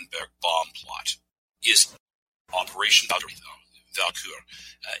Stauffenberg bomb plot, is Operation Valkyr,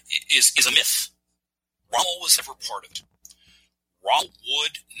 is a myth. Rommel was never part of it. Rommel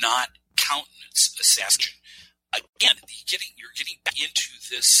would not countenance assassination. Again, you're getting back into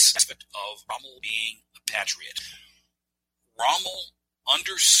this aspect of Rommel being a patriot. Rommel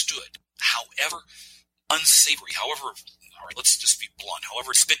understood, however unsavory, let's just be blunt,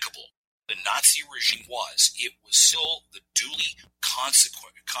 however despicable the Nazi regime was, it was still the duly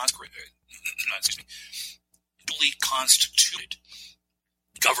constituted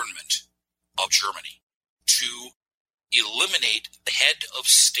government of Germany to eliminate the head of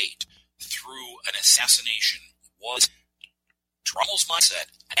state through an assassination was, to Rommel's mindset,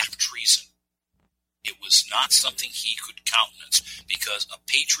 an act of treason. It was not something he could countenance, because a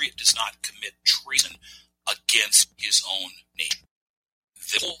patriot does not commit treason against his own nation.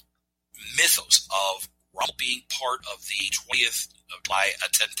 The whole mythos of Rommel being part of the 20th of July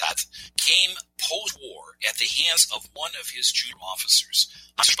attentat came post-war at the hands of one of his junior officers,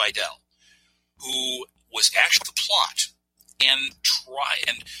 Oscar Speidel, who was actually the plot and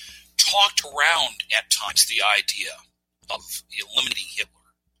talked around at times the idea of eliminating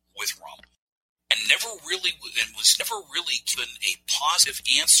Hitler with Rommel, and was never really given a positive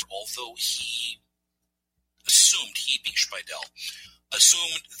answer, although he being Speidel,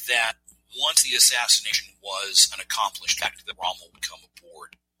 assumed that once the assassination was an accomplished fact, that Rommel would come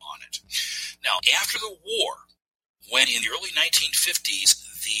aboard on it. Now, after the war, when in the early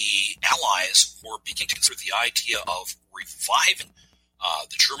 1950s, the Allies were beginning to consider the idea of reviving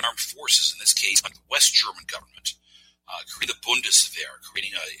the German armed forces, in this case, the West German government, creating the Bundeswehr,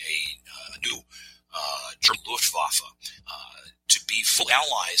 creating a new German Luftwaffe, to be full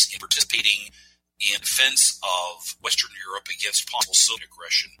allies in participating in defense of Western Europe against possible Soviet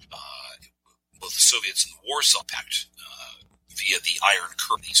aggression, both the Soviets and the Warsaw Pact, via the Iron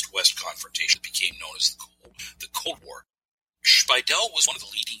Curtain East-West confrontation that became known as the Cold War. Speidel was one of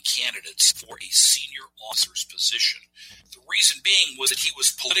the leading candidates for a senior officer's position. The reason being was that he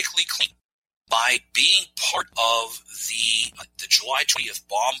was politically clean by being part of the July 20th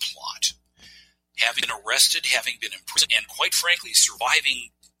bomb plot, having been arrested, having been imprisoned, and quite frankly, surviving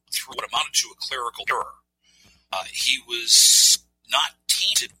through what amounted to a clerical error. He was not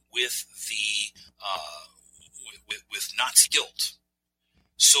tainted with with Nazi guilt.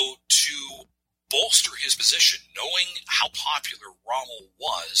 So to bolster his position, knowing how popular Rommel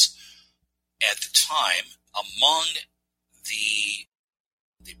was at the time among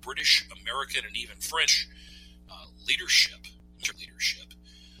the British, American, and even French leadership,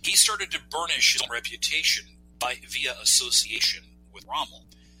 he started to burnish his own reputation via association with Rommel.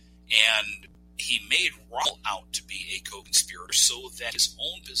 And he made Rommel out to be a co-conspirator so that his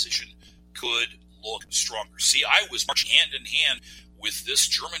own position could look stronger. See, I was marching hand in hand with this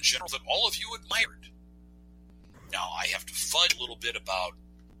German general that all of you admired. Now, I have to fudge a little bit about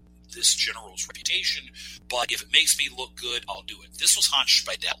this general's reputation, but if it makes me look good, I'll do it. This was Hans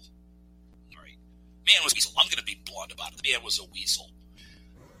Speidel. All right. Man was a weasel. I'm going to be blunt about it. The man was a weasel.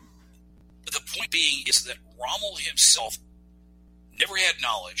 But the point being is that Rommel himself never had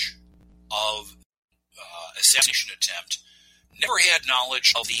knowledge of assassination attempt, never had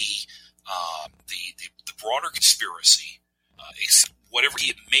knowledge of the broader conspiracy, except whatever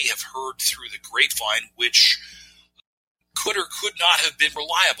he may have heard through the grapevine, which could or could not have been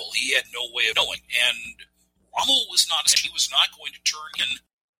reliable. He had no way of knowing. And Rommel was not going to turn in,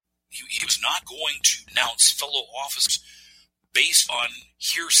 he was not going to denounce fellow officers based on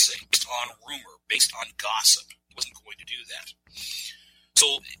hearsay, based on rumor, based on gossip. He wasn't going to do that.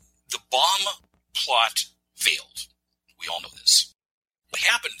 So the bomb plot failed. We all know this. What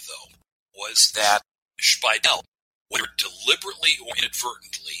happened, though, was that Speidel, whether deliberately or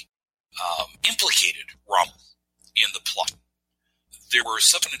inadvertently, implicated Rommel in the plot. There were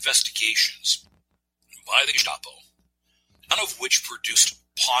seven investigations by the Gestapo, none of which produced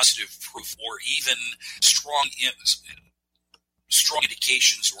positive proof or even strong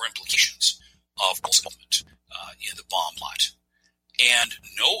indications or implications of Rommel's involvement in the bomb plot. And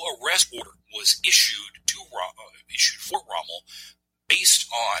no arrest order was issued for Rommel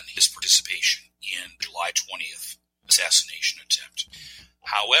based on his participation in July 20th assassination attempt.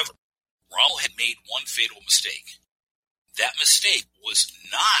 However, Rommel had made one fatal mistake. That mistake was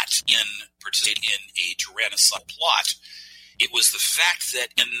not in participating in a tyrannicidal plot. It was the fact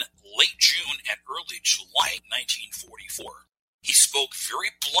that in late June and early July 1944, he spoke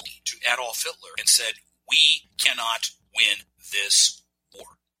very bluntly to Adolf Hitler and said, "We cannot win this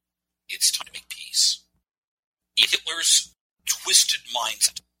war. It's time to make peace." In Hitler's twisted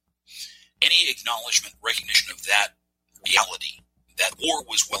mindset, any acknowledgement, recognition of that reality, that war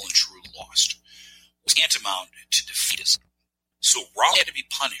was well and truly lost, was tantamount to defeatism. So Rommel had to be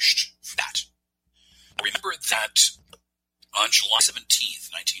punished for that. Remember that on July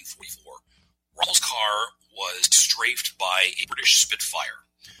 17th, 1944, Rommel's car was strafed by a British Spitfire.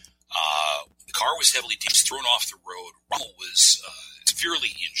 The car was heavily damaged, thrown off the road. Rommel was severely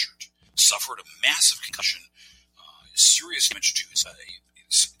injured, suffered a massive concussion, serious damage to his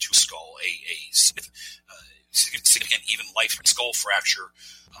skull, a significant, even life skull fracture.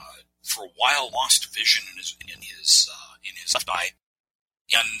 For a while, lost vision in his left eye,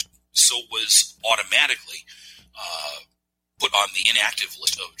 and so was automatically put on the inactive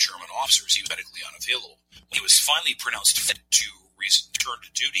list of German officers. He was medically unavailable. When he was finally pronounced fit to return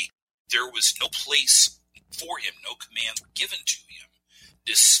to duty, there was no place for him, no commands were given to him,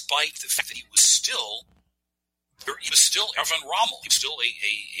 despite the fact that he was still Erwin Rommel. He was still a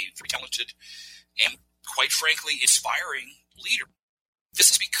very talented and, quite frankly, inspiring leader.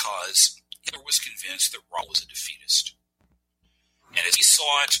 This is because Hitler was convinced that Rommel was a defeatist. And as he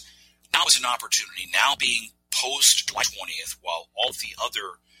saw it, now was an opportunity, now being post-July 20th, while all of the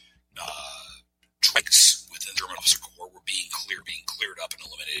other dregs within the German officer corps were being cleared up and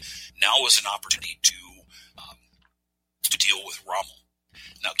eliminated, now was an opportunity to deal with Rommel.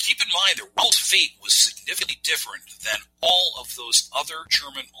 Now, keep in mind that Rommel's fate was significantly different than all of those other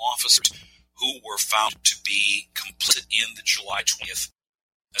German officers who were found to be complicit in the July 20th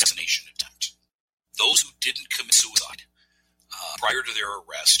assassination attempt. Those who didn't commit suicide prior to their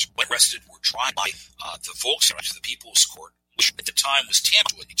arrest, when arrested, were tried by the Volksgericht, the People's Court, which at the time was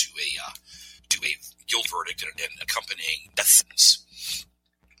tantamount to a guilt verdict and accompanying death sentence.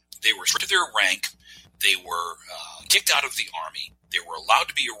 They were stripped of their rank. They were kicked out of the army. They were allowed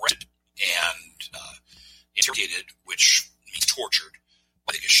to be arrested and interrogated, which means tortured,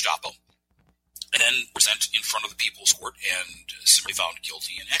 by the Gestapo, and then were sent in front of the People's Court and simply found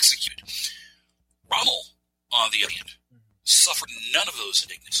guilty and executed. Rommel, on the other hand, suffered none of those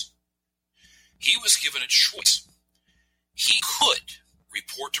indignities. He was given a choice. He could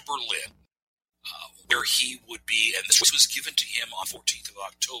report to Berlin, where he would be, and this choice was given to him on 14th of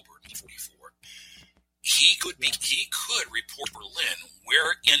October, 1944. He could report to Berlin,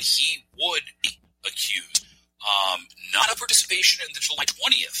 wherein he would be accused, not of participation in the July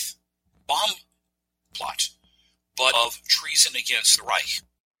 20th bomb plot, but of treason against the Reich.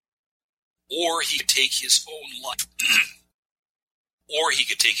 Or he could take his own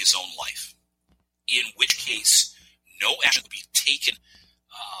life. In which case, no action would be taken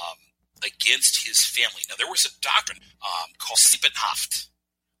against his family. Now, there was a doctrine called Sippenhaft,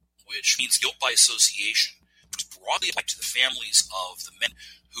 which means guilt by association, which was broadly applied to the families of the men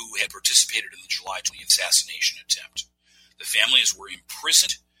who had participated in the July 20th assassination attempt. The families were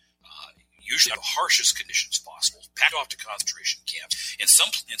imprisoned, usually under the harshest conditions possible, packed off to concentration camps. In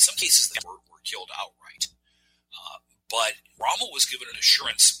some cases, they were killed outright. But Rommel was given an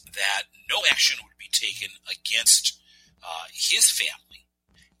assurance that no action would be taken against his family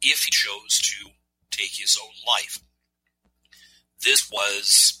if he chose to take his own life. This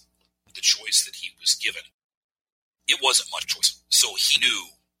was the choice that he was given. It wasn't much choice. So he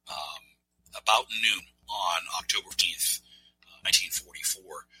knew about noon on October 15th,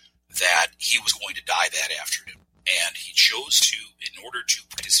 1944, that he was going to die that afternoon. And he chose to, in order to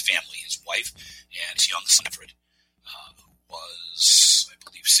protect his family, his wife and his young son, Alfred, who was, I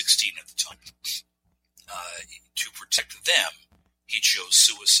believe, 16 at the time, to protect them, he chose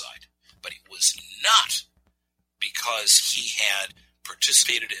suicide. But it was not because he had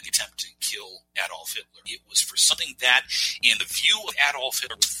participated in the attempt to kill Adolf Hitler. It was for something that, in the view of Adolf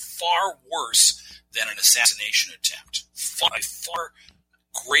Hitler, was far worse than an assassination attempt, a far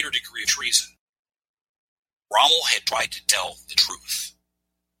greater degree of treason. Rommel had tried to tell the truth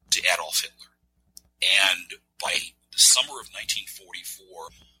to Adolf Hitler. And by the summer of 1944,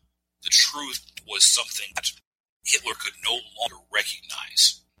 the truth was something that Hitler could no longer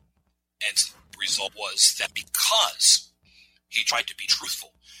recognize. And the result was that because he tried to be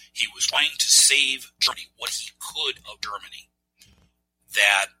truthful, he was trying to save Germany, what he could of Germany,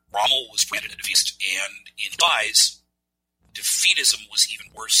 that Rommel was branded a defeatist. And in his eyes, defeatism was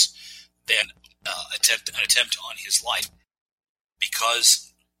even worse than an attempt on his life,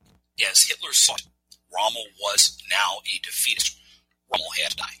 because, as Hitler saw it, Rommel was now a defeatist. Rommel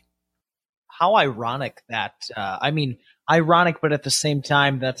had to die. How ironic that, ironic, but at the same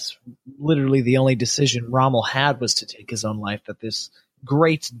time, that's literally the only decision Rommel had, was to take his own life, that this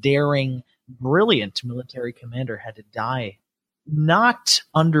great, daring, brilliant military commander had to die not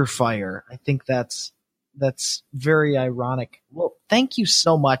under fire. I think that's very ironic. Well, thank you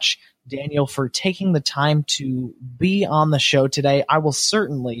so much, Daniel, for taking the time to be on the show today. I will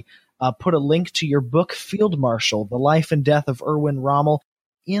certainly put a link to your book, Field Marshal, The Life and Death of Erwin Rommel,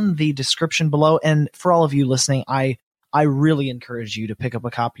 in the description below. And for all of you listening, I really encourage you to pick up a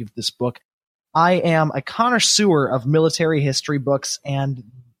copy of this book. I am a connoisseur of military history books, and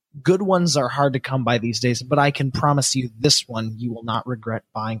good ones are hard to come by these days, but I can promise you this one you will not regret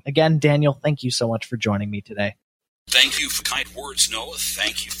buying. Again, Daniel, thank you so much for joining me today. Thank you for kind words, Noah.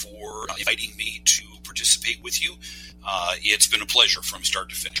 Thank you for inviting me to participate with you. It's been a pleasure from start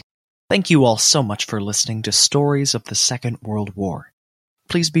to finish. Thank you all so much for listening to Stories of the Second World War.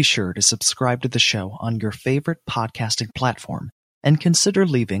 Please be sure to subscribe to the show on your favorite podcasting platform and consider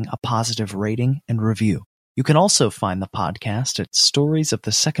leaving a positive rating and review. You can also find the podcast at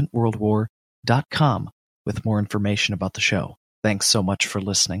storiesofthesecondworldwar.com with more information about the show. Thanks so much for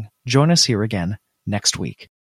listening. Join us here again next week.